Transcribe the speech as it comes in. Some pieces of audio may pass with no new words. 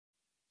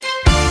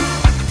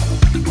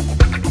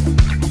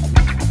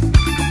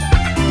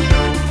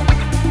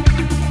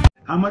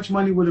How much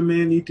money would a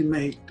man need to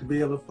make to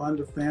be able to fund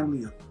a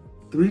family of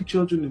 3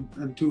 children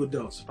and 2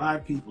 adults,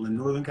 5 people in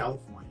Northern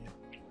California?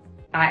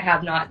 I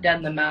have not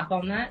done the math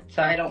on that,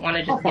 so I don't want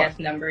to just guess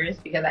numbers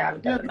because I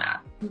haven't done the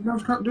math.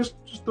 Just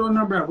throw a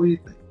number out. What do you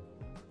think?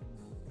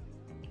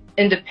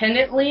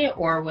 Independently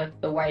or with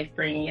the wife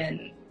bringing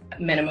in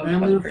minimum 20%?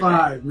 Family of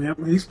 5, man.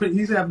 He's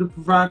having to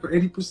provide for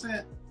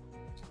 80%.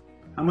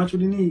 How much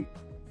would he need?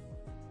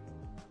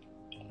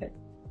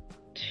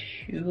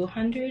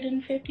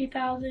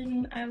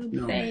 250,000, I would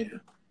say.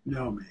 Ma'am.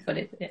 No, ma'am. What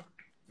is it?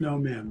 No,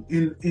 ma'am.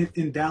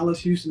 In Dallas,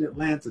 Houston,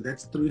 Atlanta,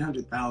 that's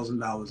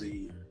 $300,000 a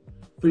year.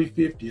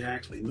 350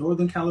 actually.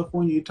 Northern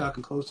California, you're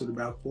talking closer to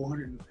about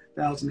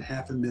 400,000,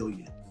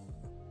 $500,000.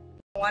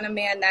 I want a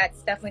man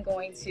that's definitely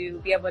going to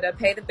be able to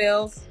pay the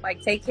bills,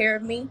 like take care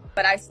of me,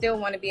 but I still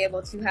want to be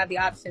able to have the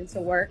option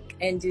to work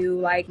and do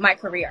like my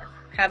career,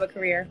 have a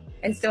career,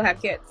 and still have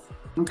kids.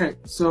 Okay,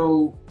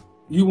 so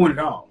you want it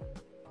all?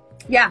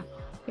 Yeah.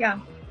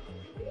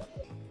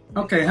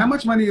 Okay, how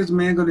much money is a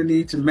man going to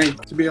need to make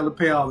to be able to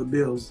pay all the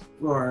bills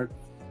for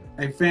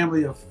a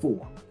family of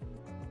 4?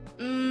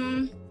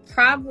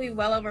 Probably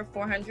well over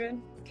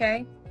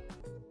 400K.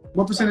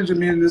 What percentage of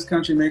men in this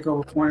country make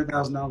over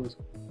 $400,000?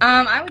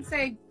 I would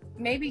say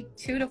maybe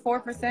 2 to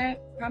 4%.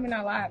 Probably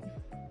not a lot.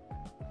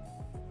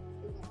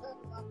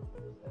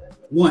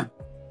 1.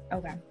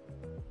 Okay.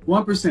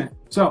 1%.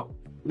 So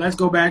let's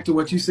go back to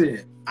what you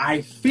said.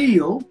 I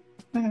feel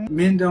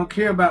men don't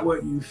care about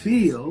what you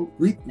feel.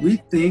 We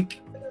think,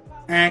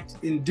 act,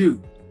 and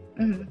do.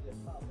 Men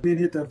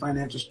hit the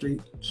financial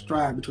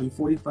stride between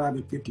 45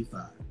 and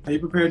 55. Are you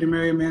prepared to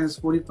marry a man that's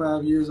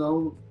 45 years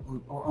old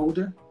or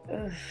older?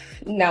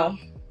 No.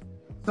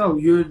 So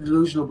you're a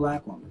delusional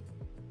black woman.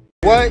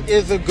 What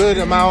is a good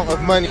amount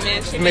of money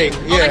to make?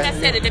 Well, like I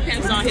said, it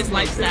depends on his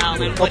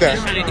lifestyle and what he's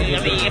trying to do.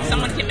 I mean, if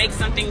someone can make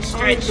something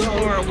stretch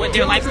for what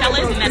their lifestyle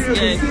is, then that's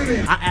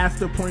good. I asked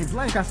her point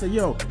blank, I said,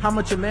 yo, how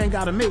much a man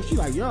gotta make? She's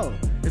like, yo,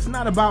 it's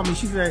not about me.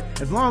 She said,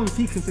 as long as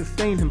he can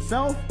sustain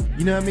himself,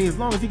 you know what I mean? As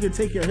long as he can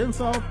take care of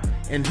himself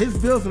and his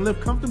bills and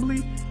live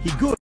comfortably, he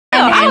good.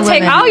 I'll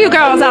take all you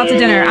girls out to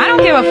dinner. I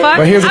don't give a fuck.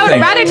 I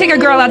would rather take a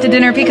girl out to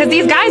dinner because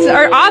these guys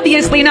are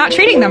obviously not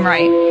treating them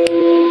right.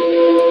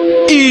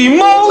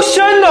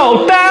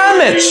 Emotional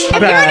damage.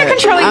 If you're in a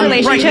controlling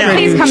relationship,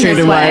 please come this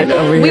way.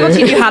 We will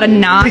teach you how to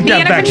not be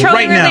in a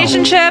controlling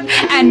relationship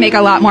and make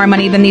a lot more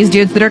money than these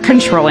dudes that are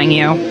controlling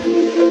you.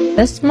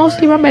 That's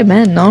mostly run by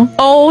men, no?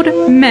 Old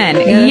men,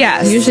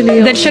 yes. Usually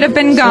that should have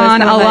been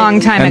gone a long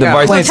time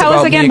ago. So tell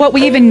us again what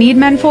we even need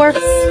men for.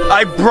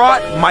 I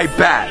brought my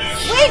bag.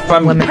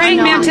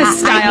 Praying mantis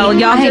style.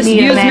 Y'all just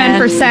use men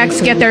for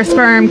sex, get their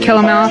sperm, kill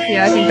them off.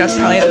 Yeah, I think that's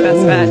probably the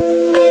best bet.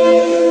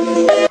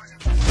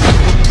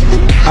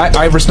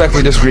 I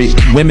respectfully disagree.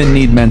 Women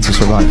need men to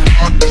survive.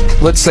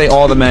 Let's say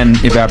all the men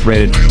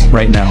evaporated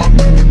right now.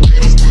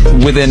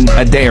 Within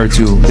a day or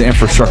two, the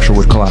infrastructure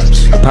would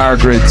collapse. The power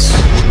grids,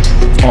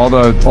 all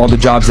the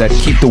jobs that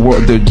keep the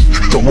world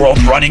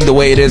running the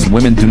way it is.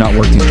 Women do not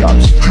work these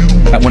jobs.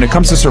 When it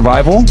comes to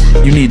survival,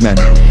 you need men.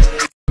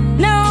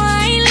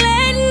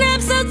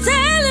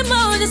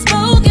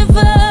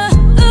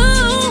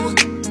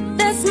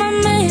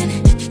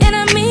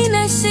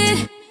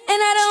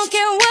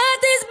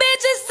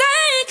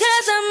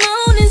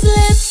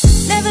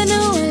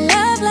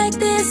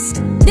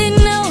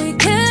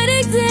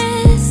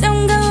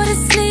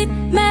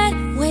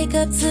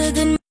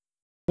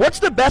 What's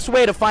the best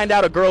way to find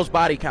out a girl's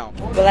body count?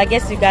 Well, I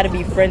guess you gotta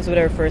be friends with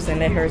her first and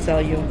let her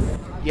tell you.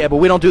 Yeah, but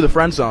we don't do the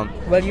friend zone.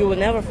 Well, you will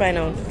never find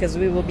out because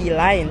we will be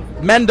lying.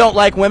 Men don't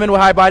like women with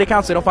high body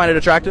counts? They don't find it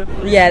attractive?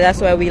 Yeah, that's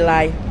why we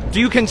lie. Do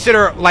you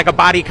consider like a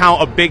body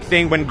count a big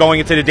thing when going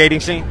into the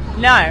dating scene?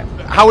 No.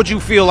 How would you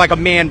feel like a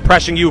man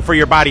pressing you for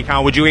your body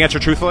count? Would you answer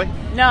truthfully?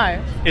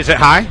 No. Is it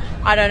high?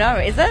 I don't know.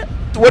 Is it?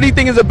 What do you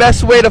think is the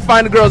best way to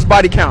find a girl's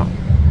body count?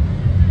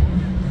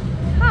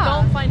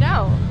 Don't find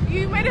out.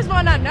 You might as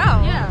well not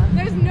know. Yeah.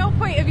 There's no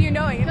point of you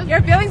knowing.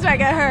 Your feelings might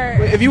get hurt.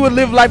 If you would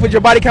live life with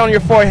your body count on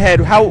your forehead,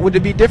 how would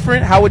it be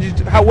different? How would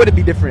it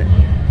be different?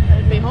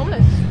 I'd be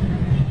homeless.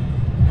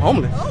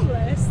 Homeless?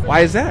 Homeless. Why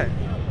is that?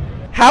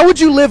 How would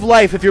you live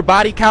life if your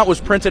body count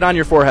was printed on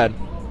your forehead?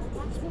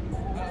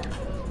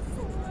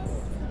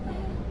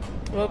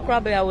 Well,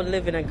 probably I would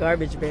live in a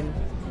garbage bin.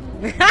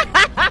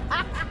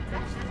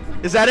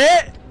 Is that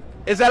it?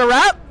 Is that a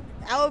wrap?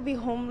 I would be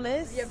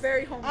homeless. Yeah,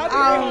 very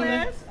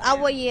homeless. I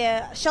would,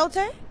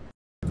 shelter.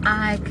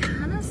 I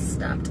kind of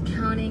stopped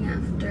counting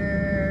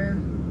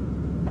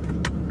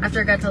after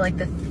I got to like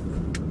the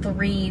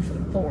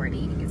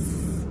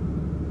 340s.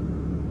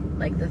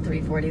 Like the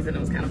 340s, and it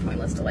was kind of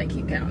pointless to like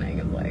keep counting.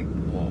 It's like,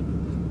 well,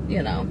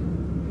 you know,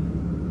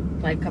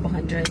 like a couple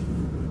hundred.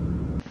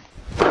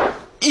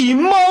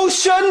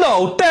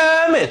 Emotional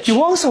damage. You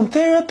want some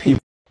therapy?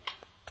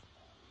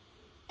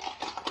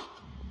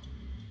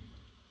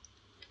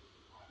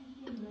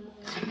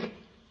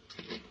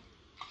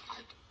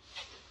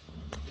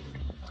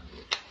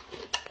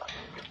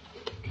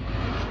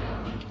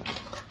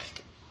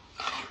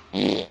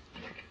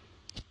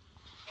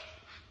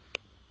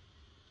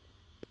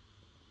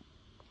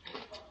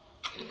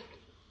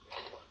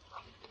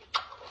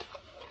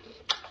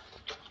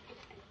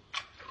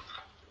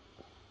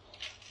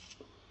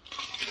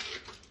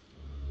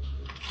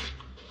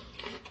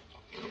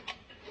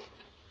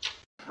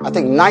 I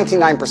think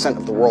 99%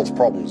 of the world's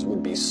problems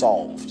would be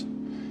solved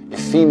if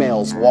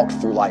females walked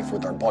through life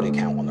with their body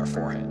count on their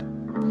forehead.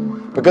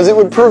 Because it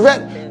would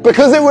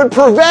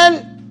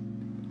prevent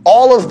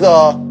all of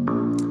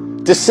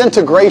the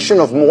disintegration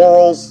of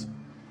morals.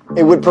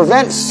 It would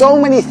prevent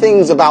so many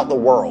things about the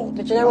world.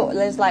 But you know,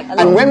 there's like a lot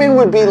and women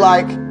would be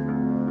like,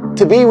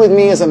 to be with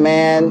me as a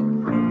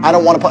man, I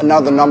don't want to put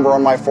another number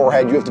on my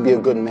forehead. You have to be a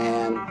good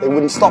man. They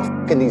wouldn't stop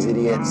f***ing these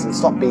idiots and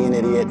stop being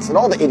idiots. And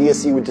all the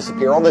idiocy would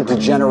disappear. All the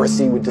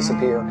degeneracy would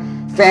disappear.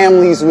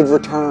 Families would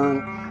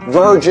return.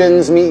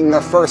 Virgins meeting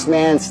their first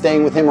man,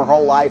 staying with him her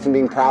whole life and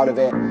being proud of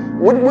it.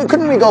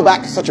 Couldn't we go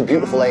back to such a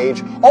beautiful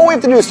age? All we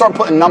have to do is start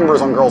putting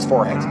numbers on girls'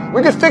 foreheads.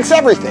 We could fix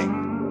everything.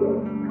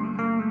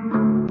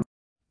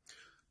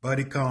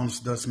 Body counts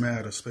does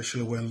matter,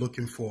 especially when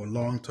looking for a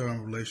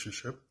long-term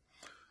relationship.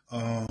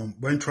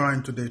 When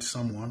trying to date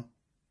someone,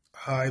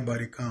 high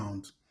body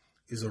count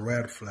is a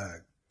red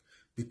flag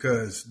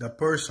because that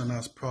person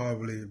has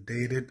probably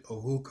dated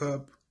or hooked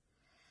up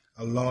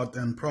a lot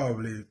and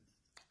probably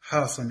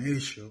has an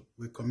issue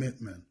with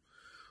commitment.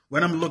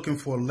 When I'm looking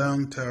for a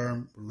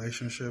long-term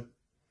relationship,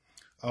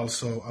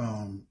 also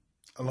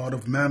a lot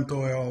of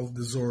mental health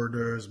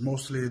disorders,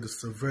 mostly the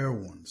severe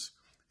ones,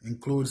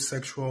 include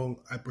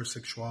sexual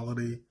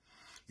hypersexuality,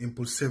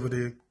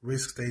 impulsivity,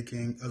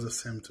 risk-taking as a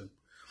symptom.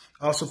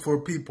 Also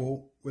for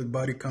people with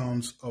body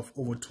counts of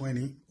over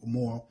 20 or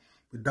more,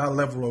 with that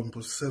level of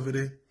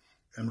impulsivity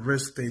and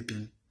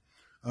risk-taking,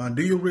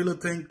 do you really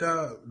think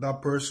that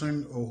that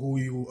person or who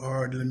you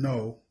hardly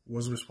know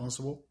was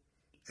responsible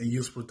and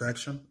used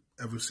protection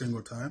every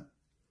single time?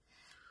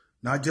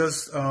 Not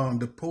just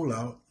the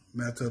pull-out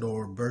method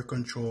or birth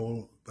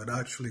control, but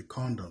actually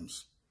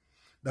condoms.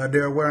 That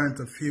there weren't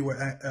a few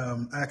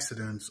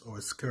accidents or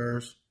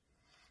scares.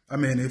 I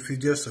mean, if you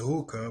just a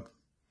hookup,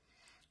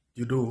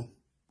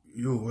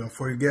 and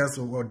for you guys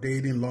who are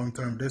dating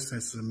long-term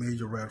distance is a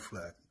major red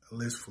flag, at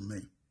least for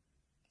me.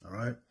 All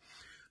right.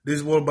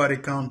 This world body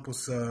count,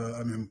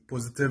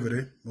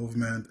 positivity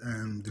movement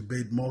and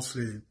debate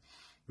mostly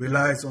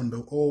relies on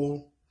the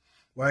whole,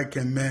 why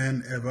can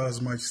men have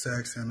as much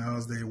sex and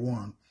as they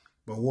want,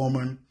 but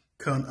women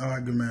can't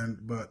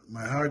argument. But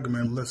my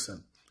argument,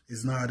 listen,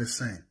 is not the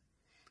same.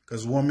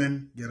 Because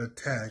women get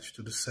attached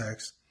to the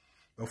sex,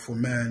 but for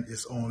men,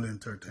 it's only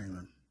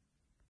entertainment.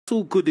 It's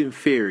all good in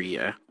theory,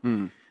 yeah?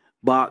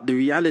 But the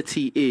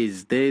reality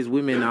is there's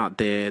women out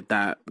there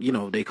that, you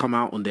know, they come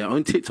out on their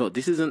own TikTok.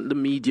 This isn't the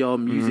media,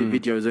 music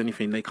videos or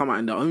anything. They come out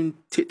in their own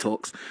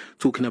TikToks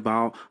talking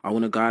about, I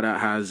want a guy that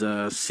has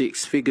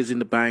 6 figures in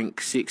the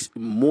bank,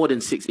 more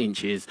than 6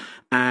 inches,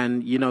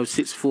 and, you know,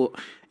 6 foot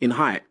in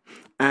height.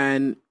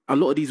 And a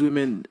lot of these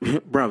women,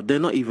 bro, they're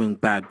not even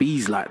bad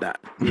bees like that.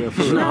 Yeah,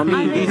 you know what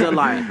I mean? These are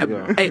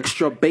like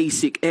extra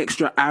basic,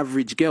 extra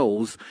average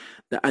girls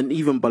and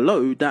even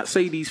below that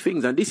say these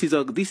things, and this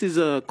is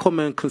a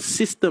common,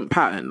 consistent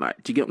pattern.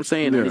 Like, do you get what I'm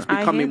saying? Yeah. And it's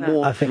becoming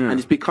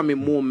it's becoming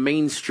more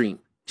mainstream.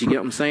 Do you get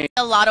what I'm saying?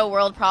 A lot of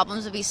world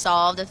problems would be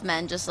solved if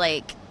men just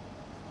like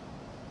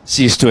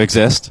cease to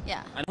exist.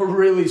 Yeah. Oh,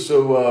 really?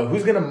 So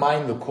who's gonna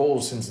mine the coal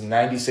since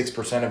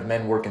 96% of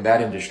men work in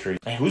that industry?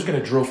 And who's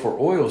gonna drill for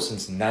oil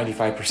since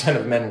 95%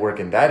 of men work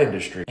in that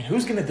industry? And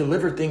who's gonna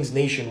deliver things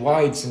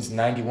nationwide since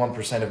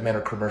 91% of men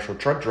are commercial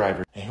truck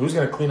drivers? And who's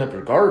gonna clean up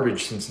your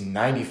garbage since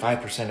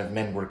 95% of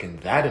men work in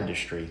that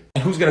industry?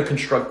 And who's gonna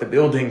construct the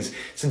buildings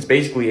since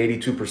basically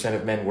 82%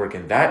 of men work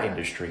in that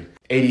industry?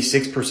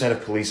 86%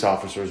 of police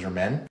officers are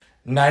men.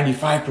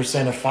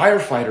 95% of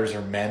firefighters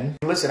are men.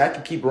 Listen, I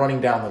could keep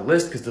running down the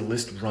list because the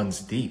list runs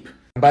deep.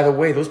 And by the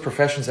way, those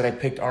professions that I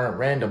picked aren't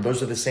random.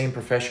 Those are the same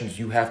professions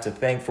you have to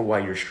thank for why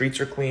your streets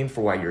are clean,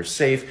 for why you're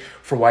safe,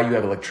 for why you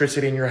have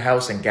electricity in your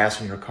house and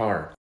gas in your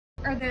car.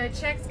 Are the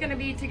checks gonna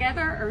be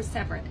together or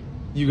separate?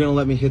 You gonna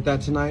let me hit that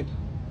tonight?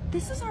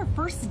 This is our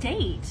first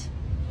date.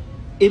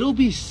 It'll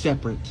be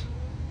separate.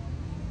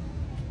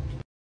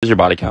 What is your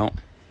body count?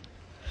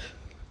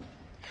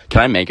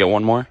 Can I make it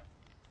one more?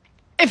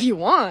 If you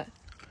want.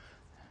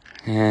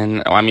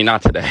 And I mean,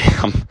 not today.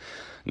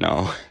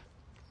 No.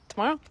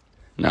 Tomorrow?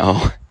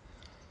 No.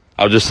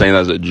 I was just saying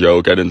that as a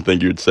joke. I didn't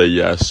think you'd say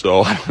yes,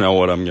 so I don't know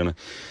what I'm gonna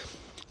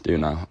do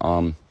now.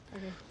 Okay.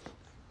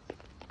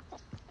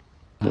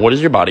 What is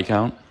your body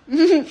count?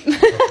 I'm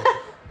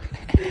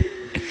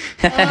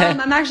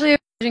actually a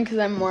virgin because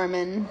I'm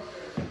Mormon.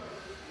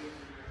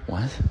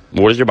 What?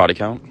 What is your body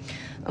count?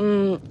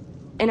 And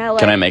I like.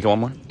 Can I make it one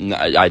more? No,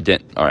 I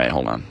didn't. All right,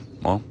 hold on.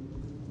 Well.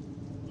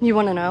 You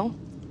want to know?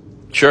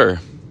 Sure.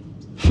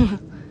 I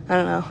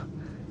don't know.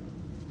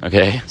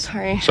 Okay.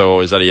 Sorry. So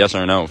is that a yes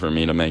or a no for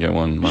me to make it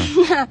one more?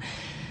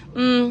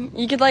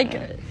 You could like.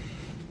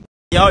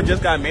 Y'all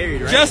just got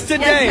married, right? Just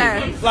today,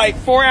 yes, like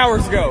 4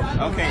 hours ago.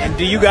 Okay. And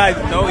do you guys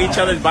know each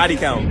other's body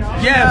count?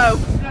 Yes.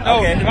 No.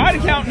 Okay. The body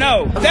count,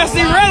 no. That's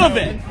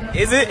irrelevant.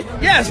 Is it?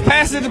 Yes.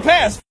 Past is the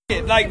past.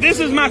 Like,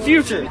 this is my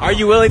future. Are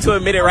you willing to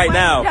admit it right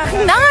now?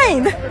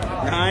 9.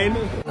 9?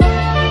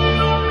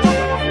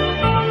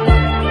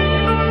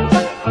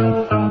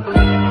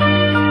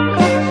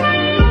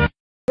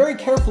 Very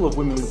careful of of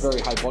women with very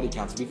high body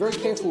counts. Be very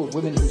careful of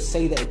women who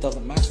say that it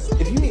doesn't matter.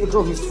 If you meet a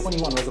girl who's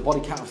 21 who has a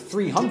body count of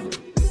 300,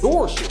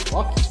 sure, she'll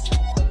fuck you.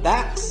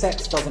 That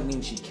sex doesn't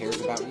mean she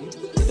cares about you.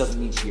 It doesn't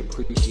mean she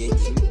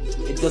appreciates you.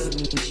 It doesn't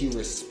mean she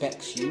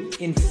respects you.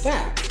 In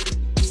fact,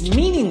 it's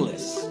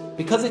meaningless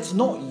because it's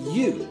not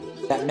you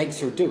that makes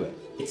her do it.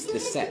 It's the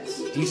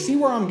sex. Do you see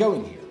where I'm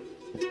going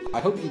here? I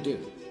hope you do.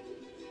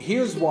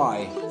 Here's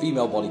why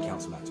female body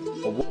counts matter.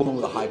 A woman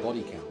with a high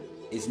body count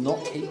is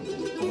not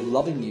capable of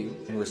loving you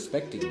and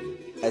respecting you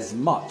as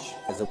much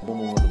as a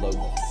woman with a low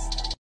body.